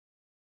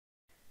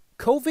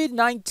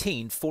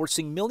COVID-19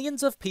 forcing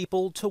millions of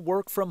people to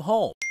work from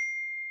home.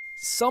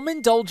 Some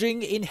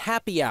indulging in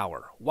happy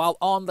hour while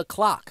on the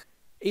clock.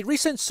 A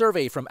recent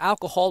survey from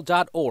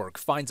alcohol.org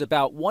finds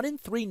about 1 in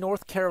 3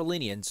 North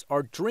Carolinians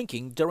are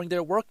drinking during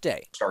their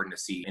workday. Starting to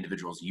see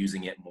individuals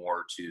using it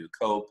more to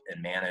cope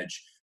and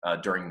manage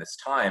during this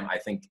time. I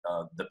think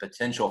the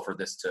potential for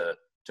this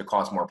to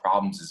cause more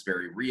problems is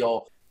very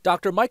real.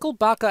 Dr. Michael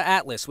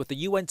Baca-Atlas with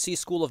the UNC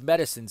School of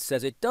Medicine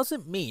says it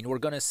doesn't mean we're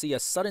going to see a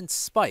sudden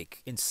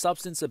spike in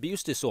substance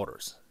abuse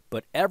disorders,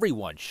 but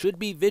everyone should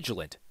be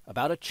vigilant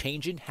about a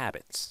change in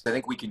habits. I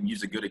think we can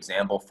use a good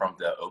example from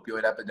the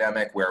opioid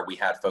epidemic, where we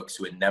had folks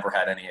who had never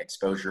had any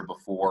exposure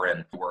before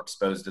and were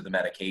exposed to the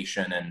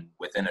medication, and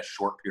within a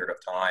short period of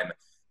time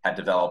had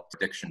developed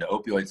addiction to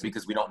opioids,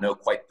 because we don't know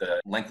quite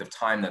the length of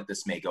time that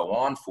this may go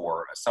on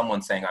for.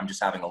 Someone saying, I'm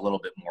just having a little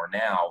bit more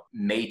now,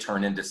 may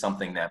turn into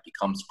something that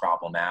becomes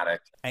problematic.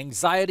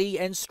 Anxiety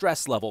and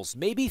stress levels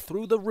may be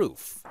through the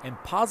roof, and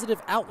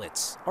positive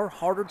outlets are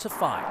harder to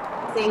find.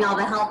 Seeing all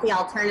the healthy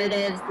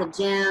alternatives, the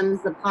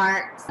gyms, the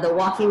parks, the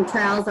walking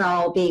trails are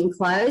all being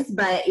closed,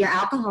 but your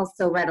alcohol is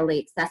still readily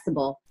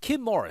accessible. Kim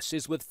Morris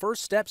is with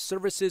First Step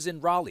Services in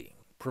Raleigh.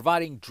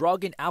 Providing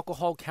drug and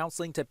alcohol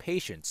counseling to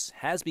patients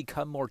has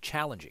become more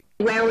challenging.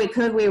 Where we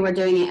could, we were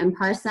doing it in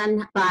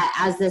person, but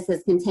as this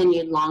has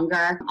continued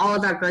longer, all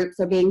of our groups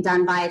are being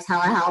done via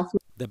telehealth.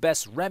 The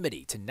best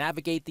remedy to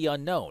navigate the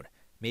unknown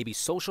may be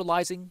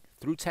socializing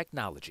through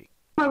technology.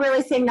 We're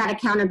really seeing that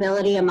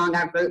accountability among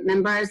our group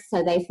members,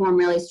 so they form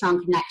really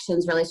strong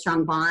connections, really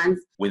strong bonds.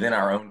 Within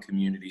our own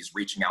communities,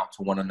 reaching out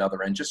to one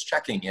another and just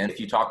checking in. If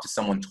you talk to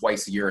someone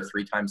twice a year or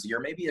 3 times a year,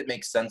 maybe it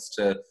makes sense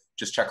to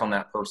just check on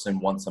that person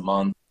once a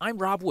month. I'm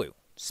Rob Wu,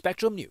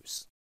 Spectrum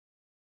News.